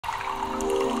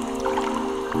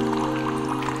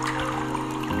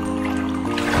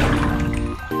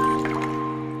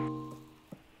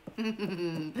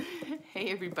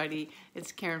Hey everybody,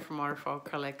 it's Karen from Waterfall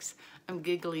Acrylics. I'm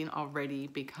giggling already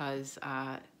because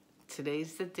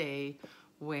today's the day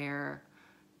where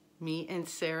me and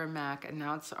Sarah Mack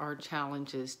announce our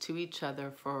challenges to each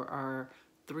other for our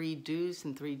 3 do's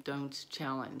and 3 don'ts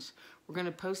challenge. We're going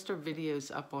to post our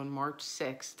videos up on March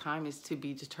 6th. Time is to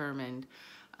be determined.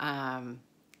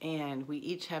 And we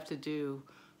each have to do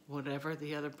whatever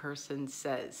the other person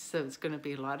says. So it's going to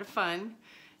be a lot of fun.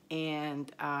 And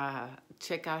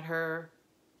check out her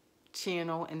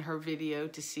channel and her video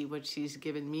to see what she's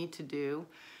given me to do.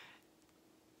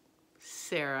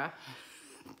 Sarah,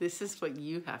 this is what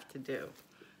you have to do.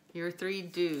 Your 3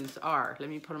 do's are, let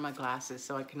me put on my glasses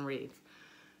so I can read.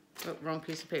 Oh, wrong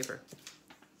piece of paper.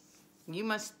 You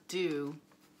must do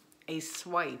a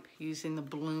swipe using the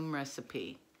bloom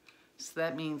recipe. So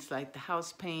that means like the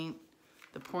house paint,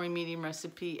 the pouring medium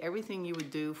recipe, everything you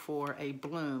would do for a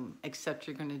bloom, except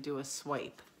you're going to do a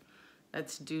swipe.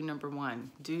 That's do number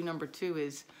 1. Do number 2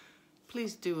 is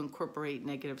please do incorporate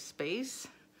negative space.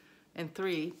 And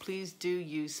 3, please do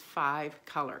use 5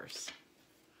 colors.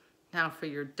 Now for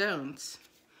your don'ts,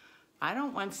 I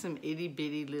don't want some itty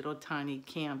bitty little tiny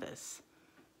canvas.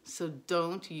 So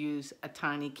don't use a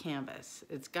tiny canvas.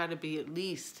 It's got to be at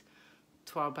least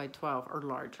 12 by 12 or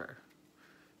larger.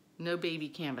 No baby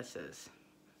canvases.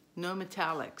 No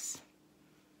metallics.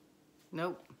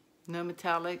 Nope. No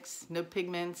metallics, no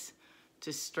pigments,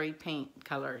 just straight paint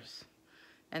colors.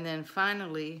 And then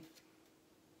finally,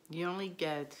 you only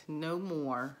get no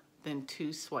more than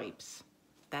 2 swipes.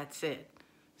 That's it.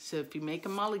 So if you make a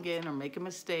mulligan or make a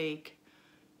mistake,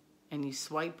 and you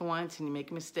swipe once and you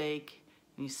make a mistake,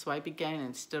 and you swipe again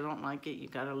and still don't like it, you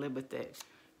gotta live with it.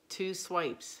 2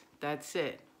 swipes, that's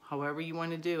it. However you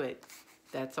wanna do it,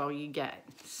 that's all you get.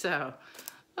 So,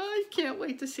 I can't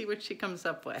wait to see what she comes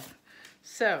up with.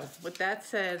 So, with that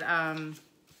said, I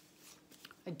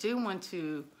do want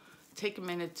to take a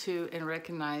minute too and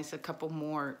recognize a couple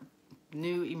more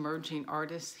new emerging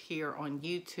artists here on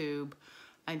YouTube.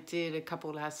 I did a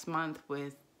couple last month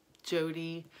with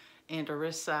Jody and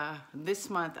Arissa. This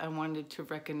month I wanted to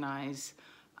recognize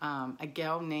a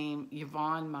gal named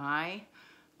Yvonne Mai.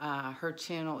 Her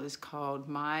channel is called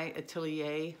My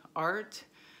Atelier Art.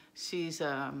 She's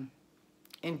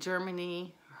in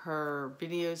Germany. Her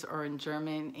videos are in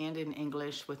German and in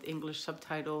English with English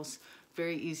subtitles.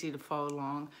 Very easy to follow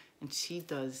along. And she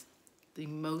does the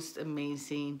most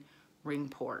amazing ring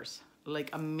pours.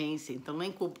 Like amazing. The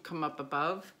link will come up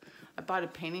above. I bought a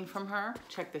painting from her.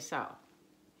 Check this out.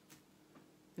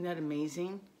 Isn't that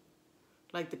amazing?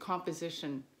 Like the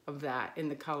composition of that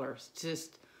and the colors.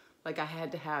 Just like I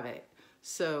had to have it.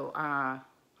 So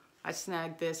I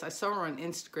snagged this. I saw her on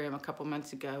Instagram a couple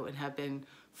months ago and have been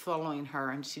following her,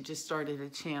 and she just started a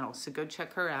channel. So go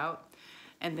check her out.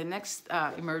 And the next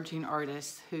emerging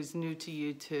artist who's new to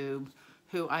YouTube,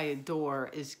 who I adore,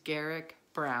 is Garrick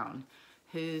Brown.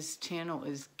 His channel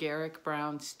is Garrick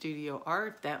Brown Studio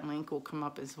Art. That link will come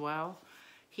up as well.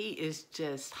 He is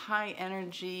just high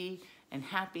energy and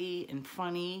happy and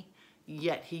funny,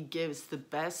 yet he gives the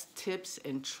best tips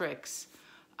and tricks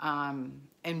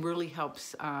and really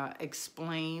helps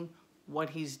explain what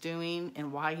he's doing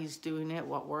and why he's doing it,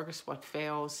 what works, what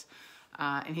fails,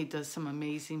 and he does some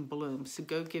amazing blooms. So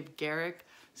go give Garrick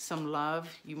some love.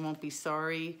 You won't be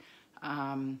sorry.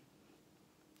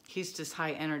 He's just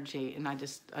high energy, and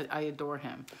I adore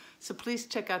him. So please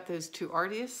check out those 2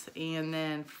 artists. And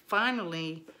then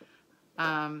finally,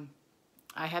 I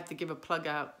have to give a plug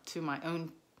out to my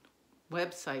own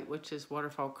website, which is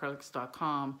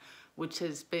waterfallacrylics.com, which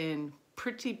has been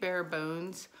pretty bare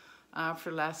bones for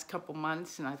the last couple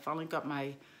months. And I finally got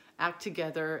my act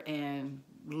together and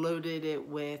loaded it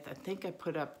with, I think I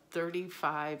put up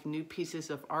 35 new pieces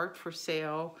of art for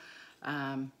sale.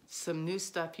 Some new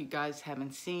stuff you guys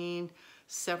haven't seen,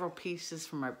 several pieces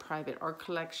from my private art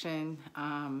collection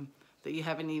that you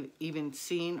haven't even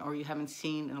seen or you haven't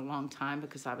seen in a long time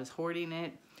because I was hoarding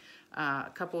it.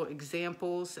 A couple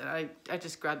examples. I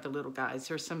just grabbed the little guys.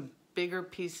 There's some bigger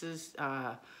pieces,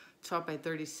 12 by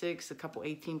 36, a couple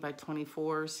 18 by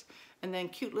 24s, and then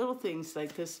cute little things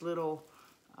like this little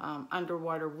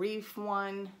underwater reef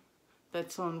one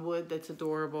that's on wood that's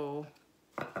adorable.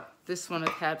 This one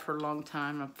I've had for a long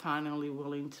time. I'm finally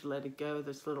willing to let it go,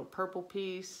 this little purple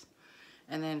piece.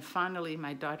 And then finally,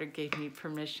 my daughter gave me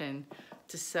permission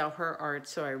to sell her art,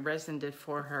 so I resined it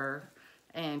for her.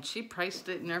 And she priced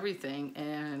it and everything,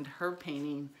 and her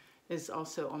painting is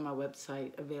also on my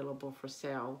website available for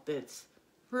sale. That's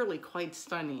really quite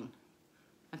stunning.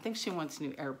 I think she wants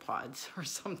new AirPods or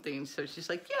something, so she's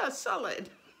like, yeah, sell it.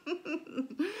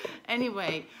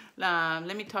 Anyway,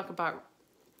 let me talk about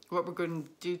what we're going to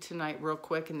do tonight real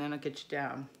quick, and then I'll get you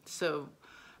down. So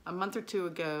a month or two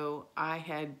ago, I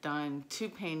had done 2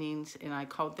 paintings, and I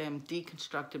called them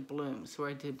Deconstructed Blooms, where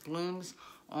I did blooms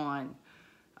on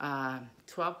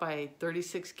 12 by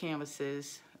 36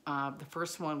 canvases. The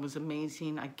first one was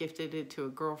amazing. I gifted it to a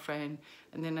girlfriend,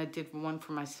 and then I did one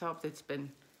for myself that's been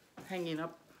hanging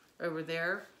up over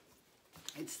there.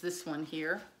 It's this one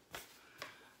here,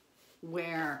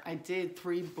 where I did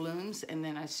 3 blooms and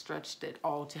then I stretched it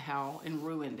all to hell and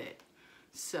ruined it.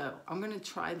 So I'm gonna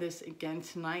try this again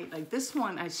tonight. Like this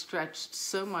one, I stretched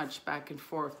so much back and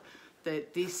forth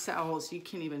that these cells, you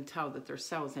can't even tell that they're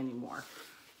cells anymore.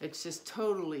 It's just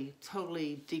totally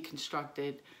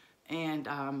deconstructed.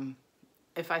 And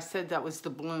if I said that was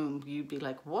the bloom, you'd be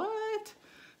like, what?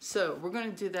 So we're gonna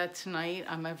do that tonight.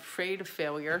 I'm afraid of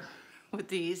failure with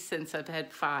these since I've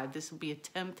had 5. This will be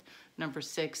attempt number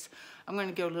 6. I'm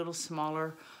gonna go a little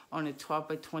smaller on a 12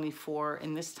 by 24,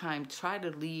 and this time try to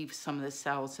leave some of the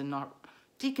cells and not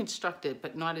deconstruct it,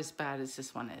 but not as bad as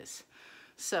this one is.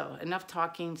 So enough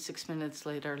talking, 6 minutes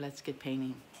later, let's get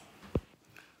painting.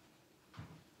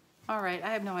 All right,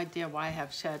 I have no idea why I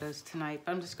have shadows tonight,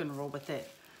 but I'm just gonna roll with it.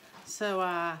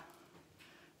 So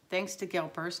thanks to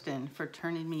Gail Burston for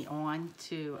turning me on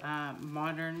to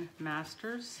Modern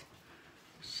Masters.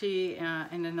 She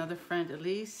and another friend,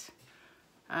 Elise,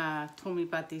 told me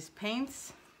about these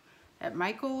paints at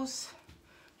Michael's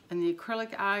in the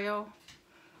acrylic aisle.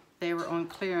 They were on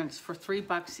clearance for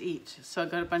 $3 each. So I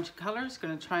got a bunch of colors,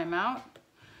 gonna try them out.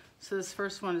 So this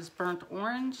first one is burnt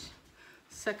orange.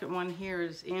 Second one here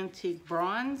is antique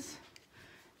bronze.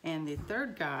 And the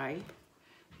third guy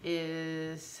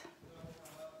is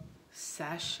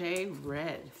sachet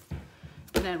red.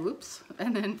 And then, whoops,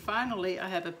 and then finally I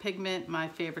have a pigment, my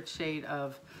favorite shade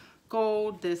of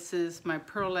gold. This is my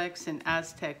Acrylics in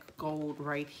Aztec gold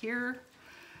right here.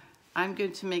 I'm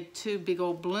going to make 2 big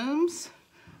old blooms.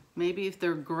 Maybe if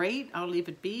they're great, I'll leave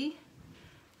it be.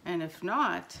 And if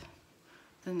not,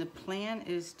 then the plan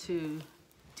is to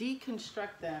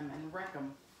deconstruct them and wreck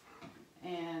them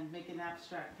and make an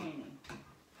abstract painting.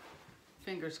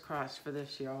 Fingers crossed for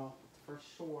this, y'all, for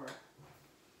sure.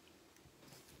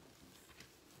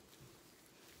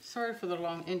 Sorry for the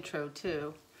long intro,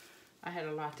 too. I had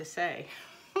a lot to say.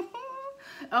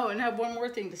 Oh, and I have one more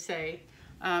thing to say.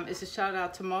 It's a shout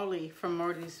out to Molly from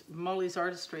Molly's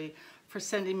Artistry for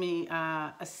sending me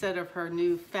a set of her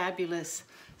new fabulous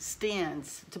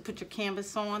stands to put your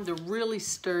canvas on. They're really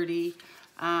sturdy,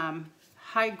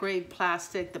 high-grade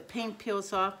plastic. The paint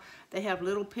peels off. They have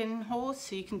little pinholes,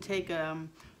 so you can take a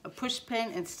push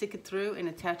pin and stick it through and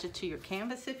attach it to your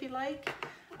canvas if you like.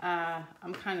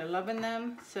 I'm kind of loving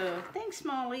them, so thanks,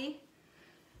 Molly.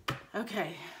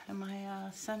 Okay, am I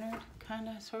centered? Kind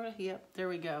of, sort of? Yep, there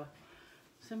we go.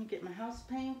 So let me get my house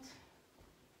paint.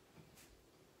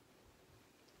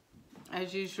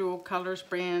 As usual, colors,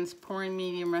 brands, pouring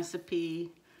medium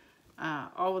recipe,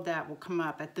 all of that will come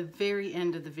up at the very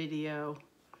end of the video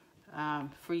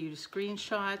for you to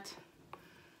screenshot.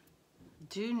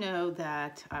 Do know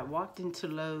that I walked into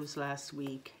Lowe's last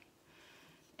week,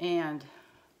 and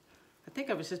I think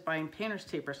I was just buying painter's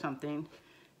tape or something,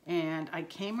 and I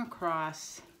came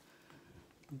across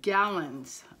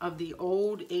gallons of the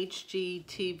old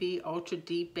HGTV Ultra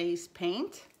Deep Base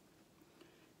paint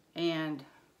and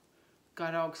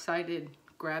got all excited,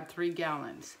 grabbed 3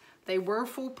 gallons. They were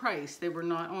full price, they were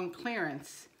not on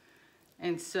clearance,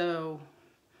 and so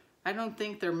I don't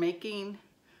think they're making,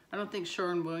 I don't think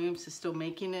Sherwin-Williams is still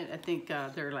making it. I think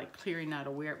they're like clearing out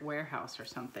a warehouse or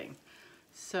something.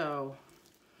 So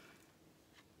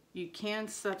you can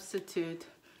substitute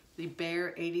the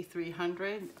Bare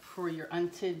 8300 for your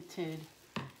untinted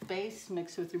base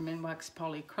mixed with your Minwax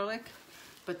polyacrylic.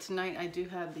 But tonight I do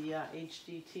have the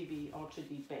HGTV Ultra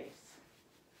Deep Base.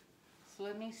 So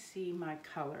let me see my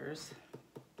colors.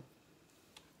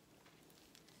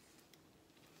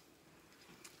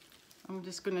 I'm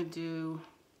just gonna do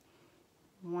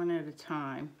one at a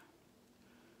time.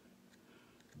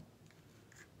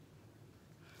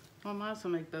 Well, I might as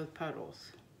well make both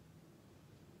puddles.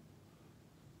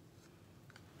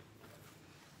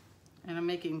 And I'm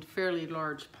making fairly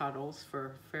large puddles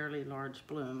for fairly large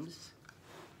blooms.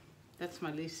 That's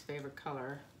my least favorite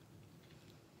color.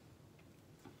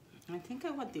 I think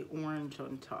I want the orange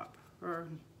on top, or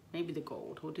maybe the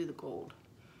gold. We'll do the gold.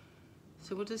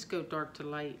 So we'll just go dark to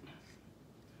light.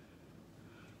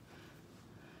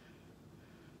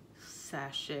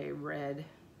 Sachet red.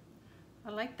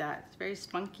 I like that. It's very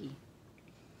spunky.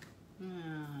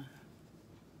 Some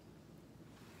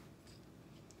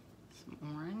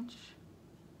orange.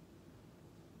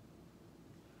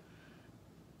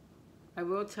 I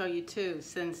will tell you too,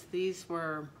 since these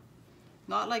were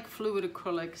not like fluid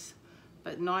acrylics,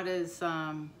 but not as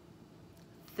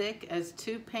thick as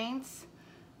tube paints,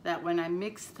 that when I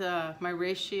mixed my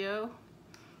ratio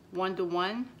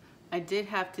 1:1, I did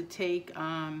have to take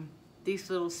these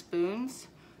little spoons.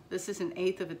 This is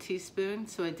 1/8 of a teaspoon,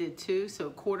 so I did 2, so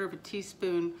 1/4 of a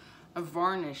teaspoon of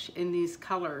varnish in these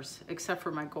colors, except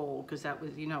for my gold, because that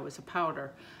was, you know, it was a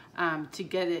powder, to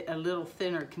get it a little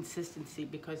thinner consistency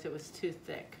because it was too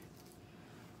thick.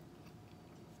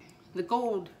 The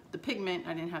gold, the pigment,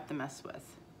 I didn't have to mess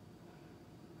with.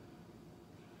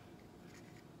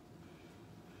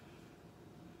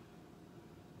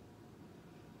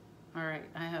 All right,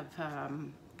 I have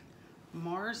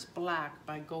Mars Black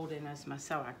by Golden as my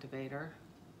cell activator.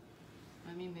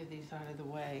 Let me move these out of the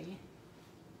way.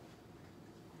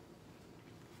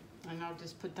 And I'll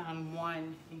just put down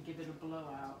 1 and give it a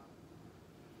blowout.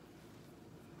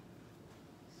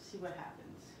 See what happens.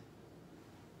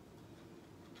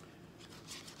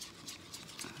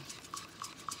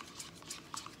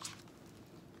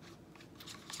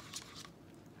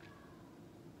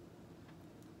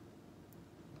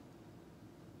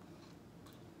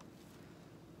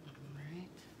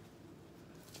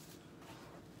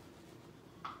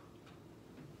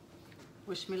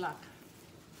 Wish me luck.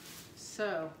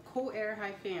 So, cool air,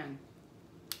 high fan.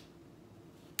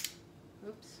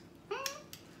 Oops.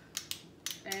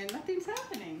 And nothing's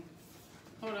happening.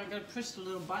 Hold on, I gotta push the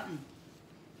little button.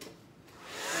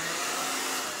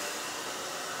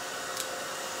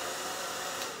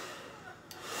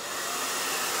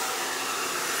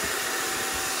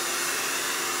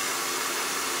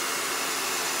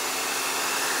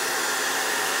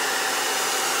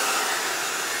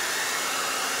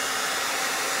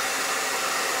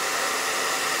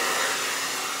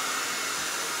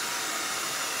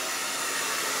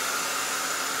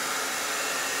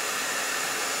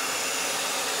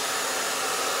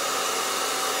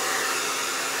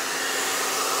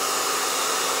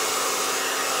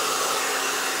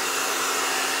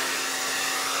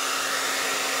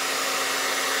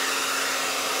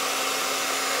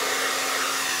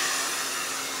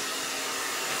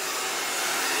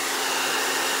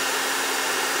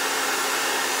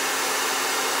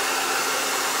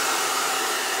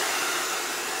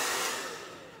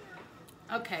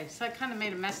 Okay, so I kind of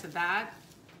made a mess of that.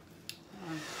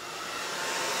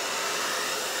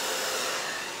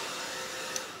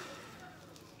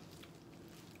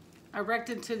 I wrecked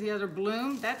into the other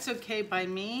bloom. That's okay by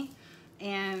me.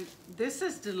 And this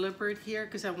is deliberate here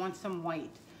because I want some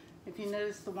white. If you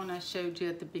notice the one I showed you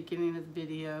at the beginning of the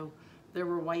video, there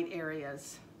were white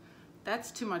areas.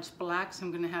 That's too much black, so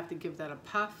I'm going to have to give that a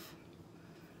puff.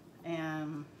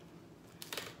 And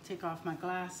take off my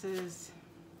glasses.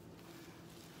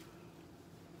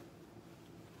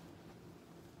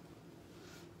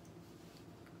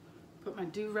 Put my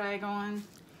do-rag on.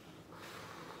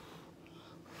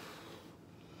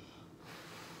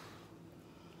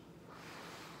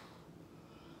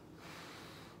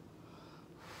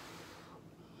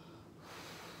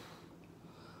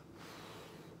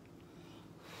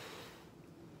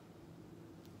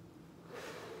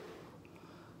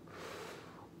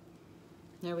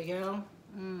 There we go.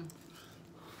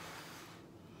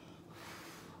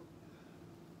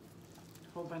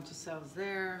 Whole bunch of cells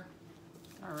there.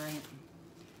 All right.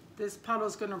 This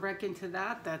puddle's gonna wreck into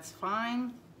that. That's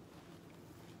fine.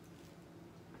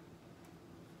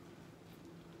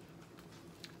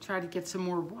 Try to get some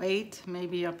more white,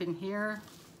 maybe up in here.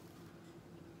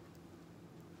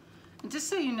 And just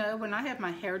so you know, when I have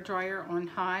my hair dryer on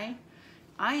high,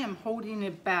 I am holding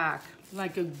it back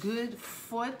like a good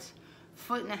foot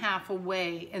and a half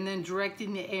away, and then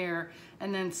directing the air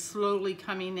and then slowly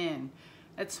coming in.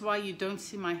 That's why you don't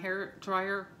see my hair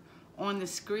dryer on the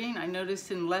screen. I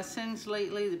noticed in lessons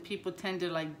lately that people tend to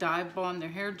like dive bomb their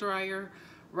hair dryer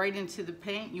right into the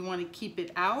paint. You want to keep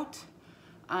it out.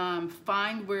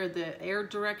 Find where the air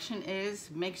direction is,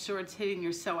 make sure it's hitting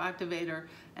your cell activator,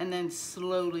 and then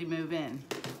slowly move in.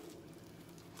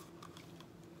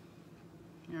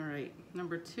 All right,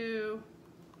 number 2.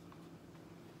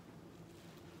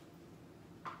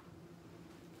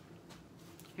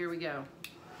 Here we go.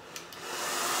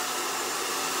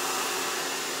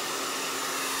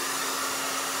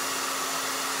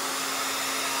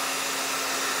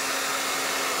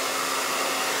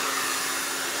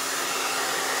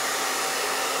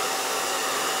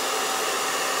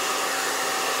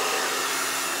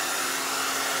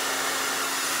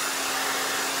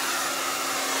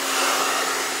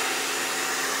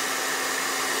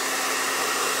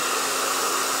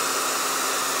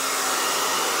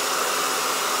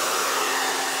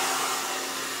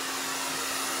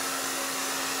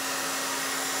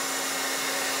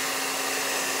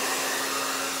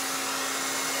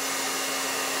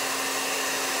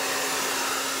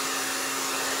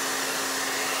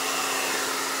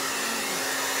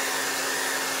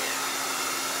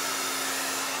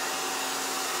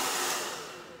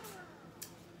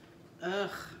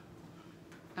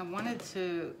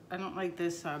 I don't like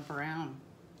this brown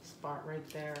spot right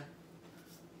there.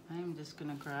 I'm just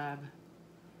gonna grab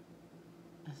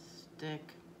a stick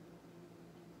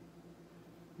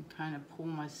and kind of pull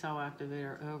my cell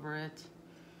activator over it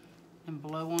and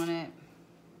blow on it.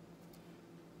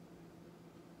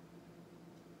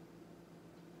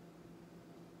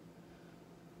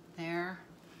 There.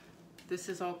 This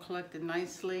is all collected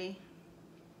nicely.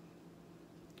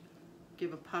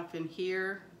 Give a puff in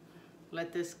here.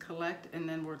 Let this collect, and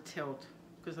then we'll tilt,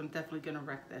 because I'm definitely gonna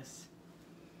wreck this.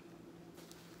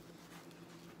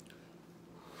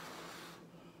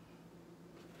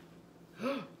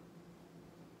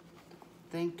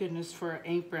 Thank goodness for an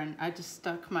apron. I just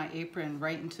stuck my apron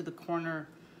right into the corner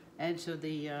edge of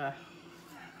the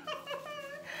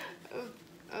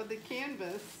of the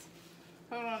canvas.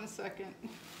 Hold on a second.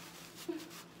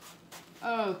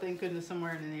 Oh, thank goodness I'm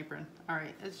wearing an apron. All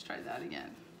right, let's try that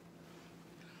again.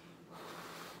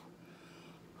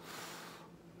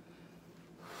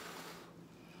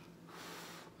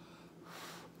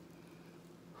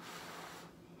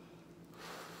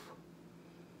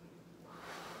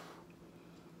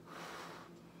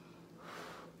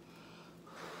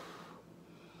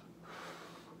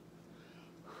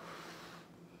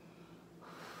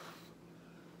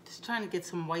 Just trying to get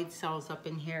some white cells up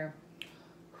in here.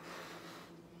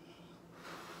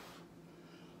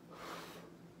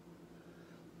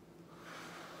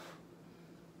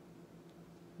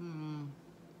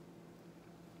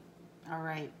 All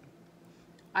right,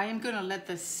 I am gonna let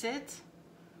this sit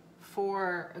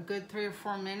for a good 3 or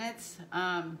 4 minutes.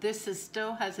 This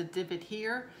still has a divot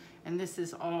here, and this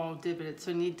is all divoted.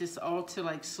 So I need this all to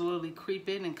like slowly creep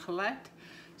in and collect.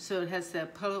 So it has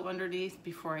that pillow underneath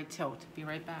before I tilt. Be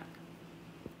right back.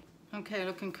 Okay,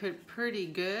 looking pretty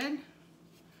good.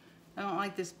 I don't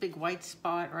like this big white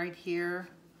spot right here.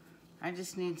 I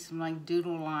just need some like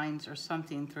doodle lines or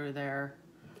something through there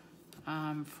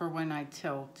for when I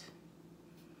tilt.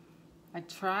 I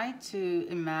try to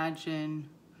imagine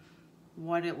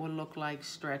what it would look like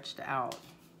stretched out.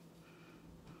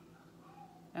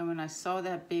 And when I saw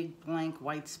that big blank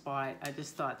white spot, I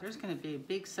just thought there's gonna be a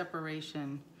big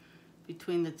separation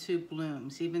between the two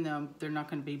blooms, even though they're not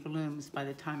gonna be blooms by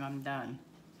the time I'm done.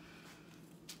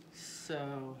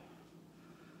 So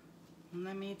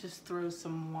let me just throw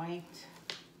some white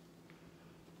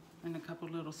in a couple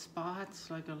little spots,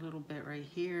 like a little bit right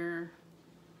here.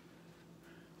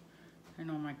 And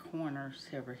on my corners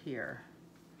over here.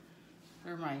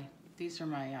 These are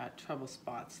my trouble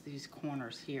spots, these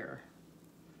corners here.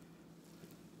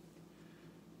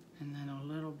 And then a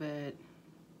little bit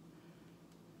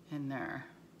in there.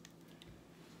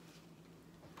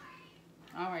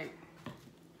 All right,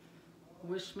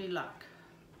 wish me luck.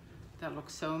 That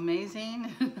looks so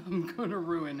amazing, I'm gonna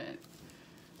ruin it.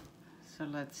 So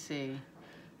let's see.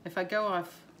 If I go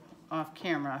off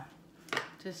camera,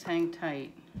 just hang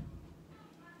tight.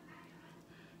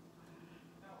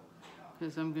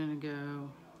 Because I'm gonna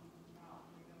go,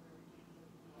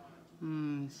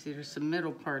 see there's some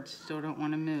middle parts still don't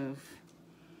wanna move,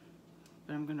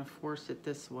 but I'm gonna force it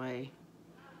this way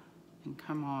and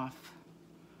come off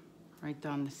right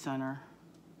down the center.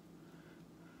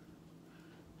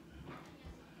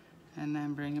 And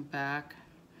then bring it back.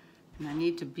 And I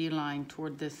need to beeline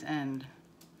toward this end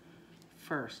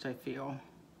first, I feel.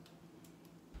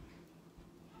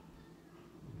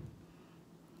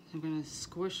 I'm gonna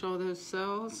squish all those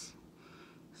cells.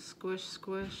 Squish,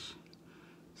 squish,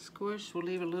 squish. We'll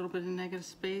leave a little bit of negative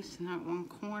space in that one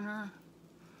corner.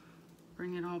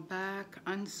 Bring it all back,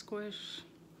 unsquish,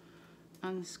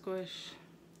 unsquish,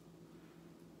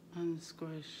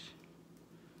 unsquish.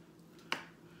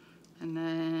 And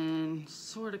then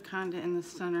sort of kind of in the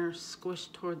center, squish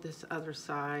toward this other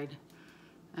side.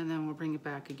 And then we'll bring it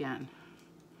back again.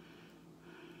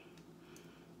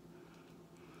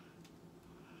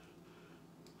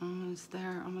 Almost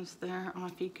there,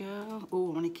 off you go.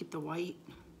 Oh, I want to keep the white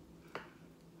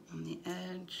on the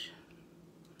edge.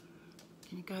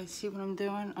 Can you guys see what I'm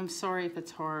doing? I'm sorry if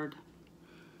it's hard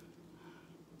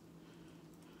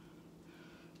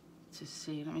to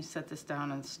see. Let me set this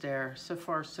down and stare. So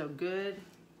far, so good.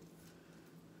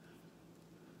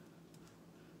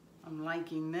 I'm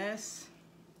liking this.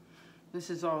 This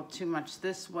is all too much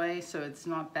this way, so it's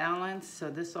not balanced.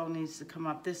 So this all needs to come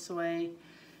up this way.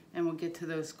 And we'll get to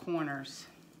those corners.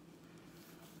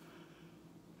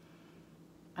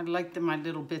 I like my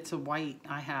little bits of white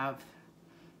I have.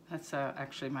 That's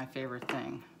actually my favorite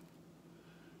thing.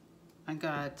 I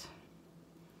got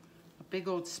a big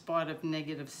old spot of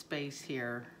negative space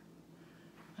here.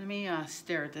 Let me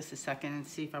stare at this a second and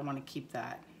see if I want to keep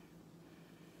that.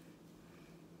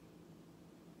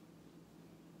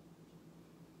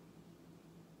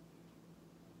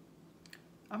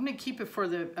 I'm gonna keep it for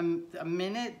a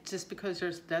minute just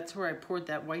because that's where I poured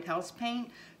that White House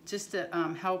paint, just to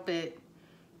help it,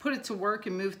 put it to work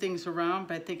and move things around,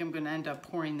 but I think I'm gonna end up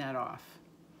pouring that off.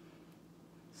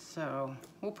 So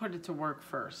we'll put it to work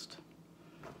first.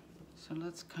 So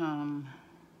let's come,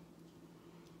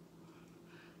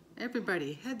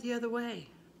 everybody head the other way.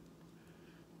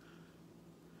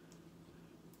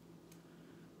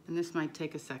 And this might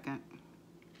take a second.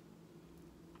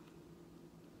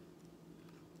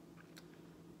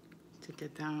 To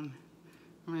get down.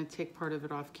 I'm going to take part of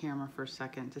it off camera for a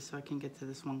second just so I can get to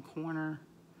this one corner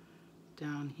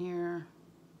down here.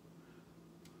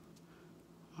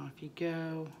 Off you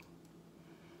go.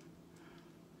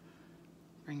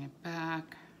 Bring it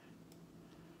back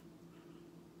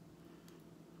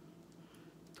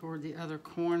toward the other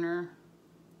corner.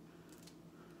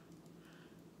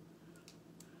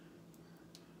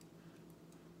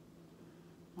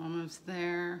 Almost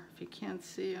there. If you can't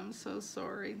see, I'm so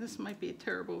sorry. This might be a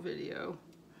terrible video.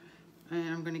 And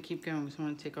I'm going to keep going because I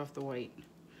want to take off the white.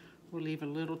 We'll leave a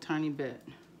little tiny bit.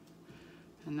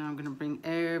 And now I'm going to bring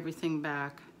everything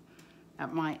back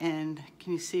at my end.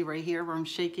 Can you see right here where I'm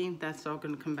shaking? That's all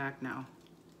going to come back now.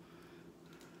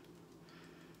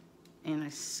 And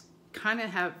I kind of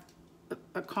have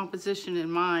a composition in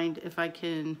mind if I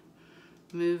can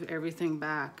move everything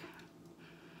back.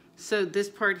 So this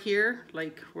part here,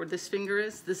 like where this finger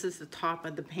is, this is the top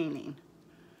of the painting.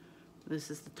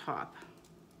 This is the top.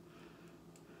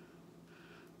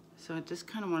 So I just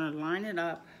kind of want to line it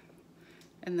up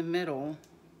in the middle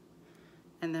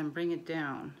and then bring it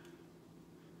down.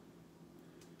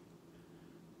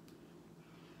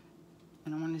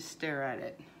 And I want to stare at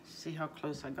it, see how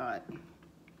close I got.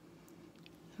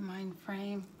 Am I in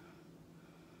frame?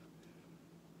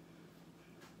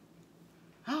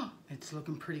 Oh, it's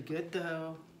looking pretty good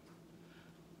though.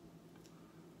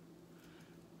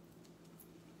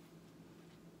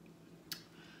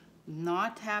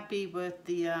 Not happy with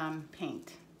the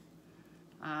paint.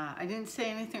 I didn't say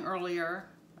anything earlier.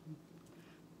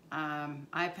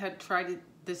 I've tried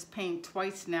this paint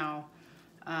twice now.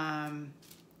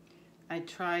 I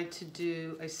tried to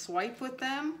do a swipe with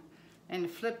them and a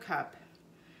flip cup.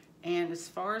 And as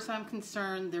far as I'm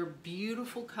concerned, they're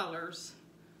beautiful colors.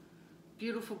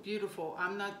 Beautiful, beautiful.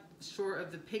 I'm not sure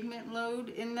of the pigment load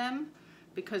in them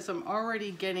because I'm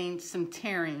already getting some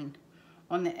tearing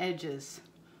on the edges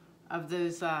of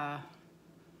those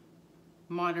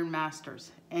Modern Masters.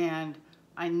 And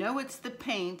I know it's the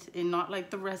paint and not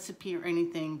like the recipe or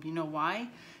anything. You know why?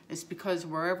 It's because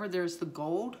wherever there's the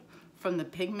gold from the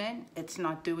pigment, it's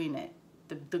not doing it.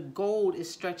 The gold is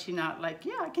stretching out like,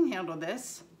 yeah, I can handle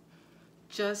this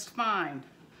just fine.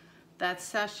 That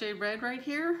sachet red right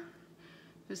here,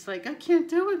 it's like, I can't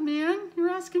do it, man. You're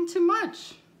asking too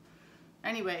much.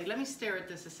 Anyway, let me stare at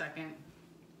this a second.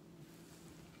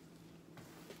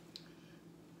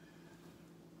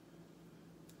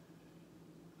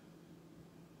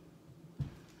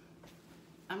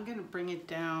 I'm gonna bring it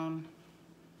down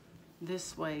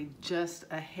this way just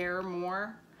a hair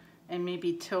more and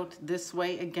maybe tilt this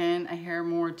way again a hair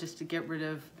more just to get rid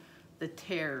of the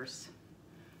tears.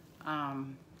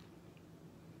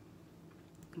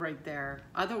 Right there.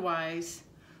 Otherwise,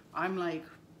 I'm like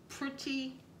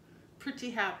pretty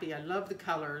happy. I love the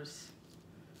colors.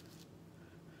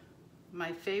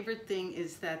 My favorite thing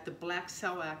is that the black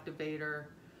cell activator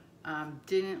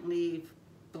didn't leave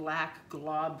black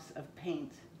globs of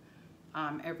paint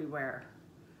everywhere.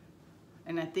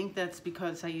 And I think that's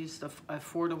because I used a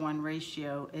 4:1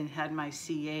 ratio and had my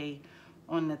CA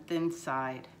on the thin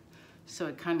side. So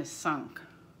it kind of sunk.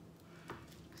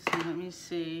 So let me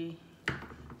see.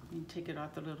 Let me take it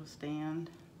off the little stand.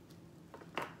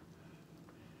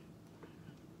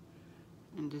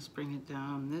 And just bring it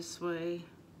down this way.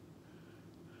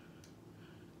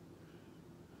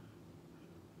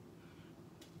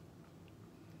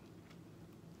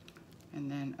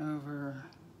 And then over.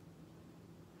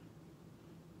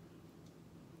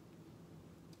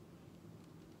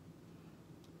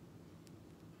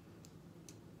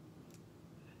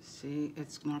 See,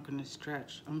 it's not going to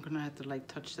stretch. I'm going to have to like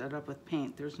touch that up with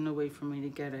paint. There's no way for me to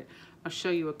get it. I'll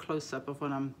show you a close-up of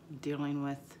what I'm dealing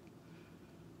with.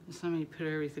 Just let me put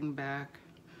everything back.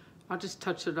 I'll just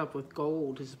touch it up with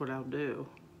gold is what I'll do.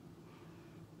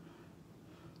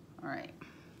 All right.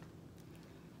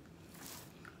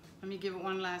 Let me give it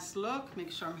one last look,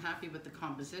 make sure I'm happy with the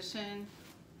composition.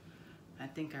 I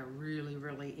think I really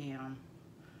am.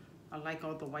 I like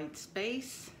all the white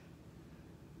space.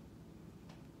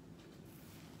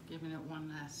 Giving it one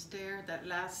last stare. That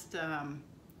last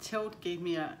tilt gave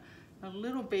me a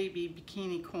little baby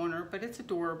bikini corner, but it's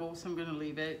adorable, so I'm gonna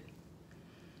leave it.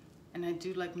 And I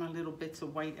do like my little bits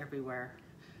of white everywhere.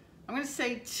 I'm gonna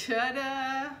say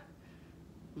ta-da!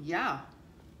 Yeah.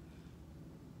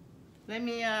 Let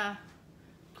me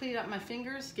clean up my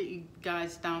fingers, get you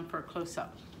guys down for a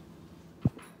close-up.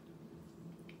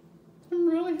 I'm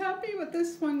really happy with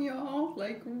this one, y'all.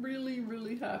 Like really,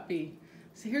 really happy.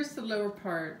 So here's the lower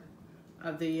part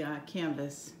of the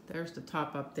canvas. There's the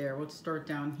top up there. We'll start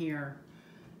down here.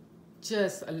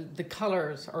 Just the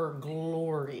colors are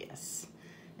glorious.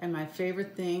 And my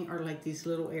favorite thing are like these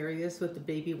little areas with the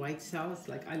baby white cells.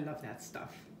 Like I love that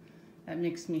stuff. That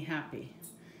makes me happy.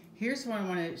 Here's what I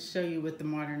want to show you with the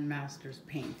Modern Masters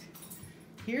paint.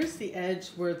 Here's the edge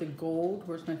where the gold,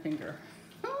 where's my finger?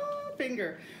 Oh,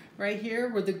 finger. Right here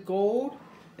where the gold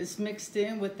is mixed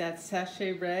in with that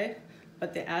sachet red,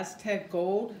 but the Aztec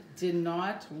gold did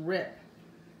not rip.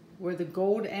 Where the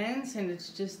gold ends and it's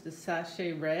just the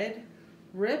sachet red,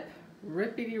 rip,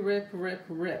 rippity rip, rip,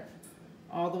 rip,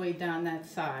 all the way down that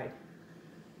side.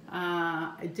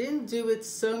 I didn't do it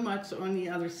so much on the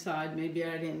other side. Maybe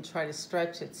I didn't try to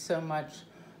stretch it so much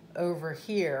over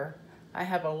here. I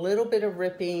have a little bit of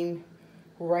ripping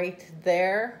right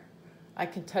there. I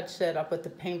can touch that up with the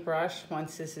paintbrush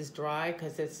once this is dry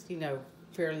because it's, you know,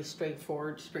 fairly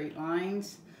straightforward, straight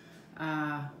lines.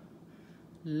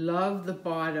 Love the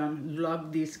bottom,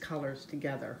 love these colors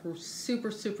together. We're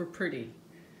super, super pretty.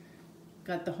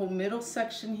 Got the whole middle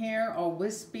section here, all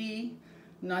wispy,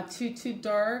 not too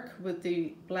dark with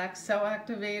the black cell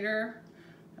activator,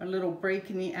 a little break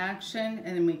in the action,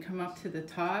 and then we come up to the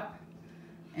top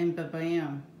and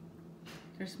ba-bam.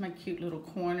 There's my cute little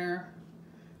corner.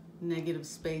 Negative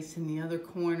space in the other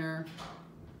corner.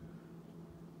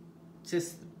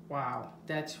 Just, wow,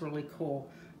 that's really cool.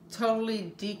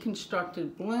 Totally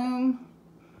deconstructed bloom.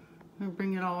 I'm gonna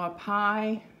bring it all up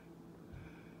high,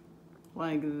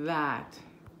 like that.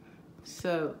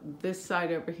 So this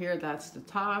side over here, that's the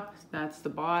top, that's the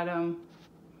bottom.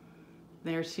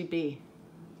 There she be.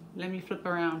 Let me flip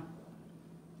around.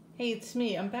 Hey, it's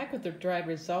me. I'm back with the dry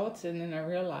results, and then I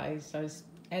realized I was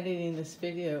editing this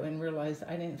video and realized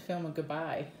I didn't film a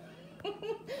goodbye.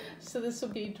 So this will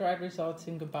be dry results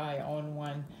and goodbye all in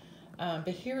one. But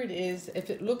here it is. If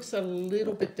it looks a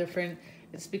little bit different,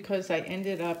 it's because I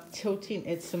ended up tilting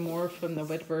it some more from the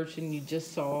wet version you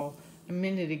just saw a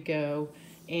minute ago.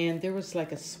 And there was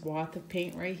like a swath of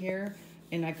paint right here,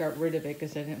 and I got rid of it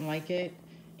because I didn't like it.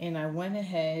 And I went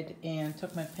ahead and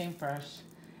took my paintbrush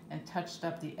and touched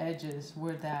up the edges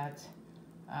where that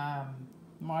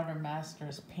Modern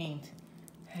Masters paint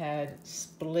had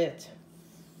split.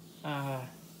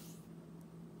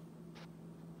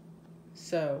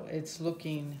 So it's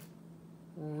looking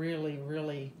really,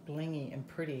 really blingy and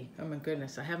pretty. Oh my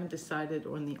goodness, I haven't decided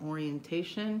on the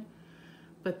orientation,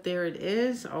 but there it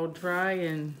is, all dry,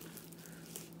 and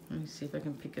let me see if I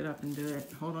can pick it up and do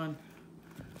it. Hold on,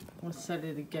 I'll set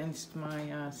it against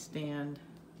my stand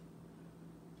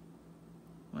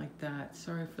like that.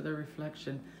 Sorry for the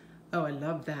reflection. Oh, I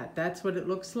love that. That's what it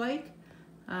looks like.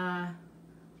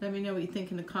 Let me know what you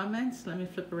think in the comments. Let me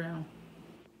flip around.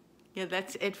 Yeah,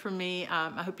 that's it for me.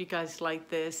 I hope you guys like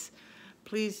this.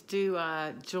 Please do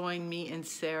join me and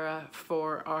Sarah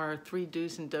for our 3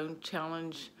 Do's and Don't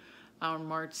Challenge on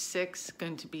March 6th.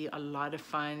 Going to be a lot of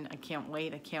fun. I can't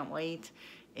wait. I can't wait.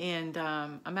 And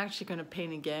I'm actually going to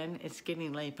paint again. It's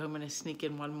getting late, but I'm going to sneak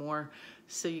in one more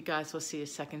so you guys will see a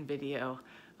second video.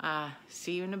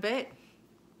 See you in a bit.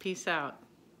 Peace out.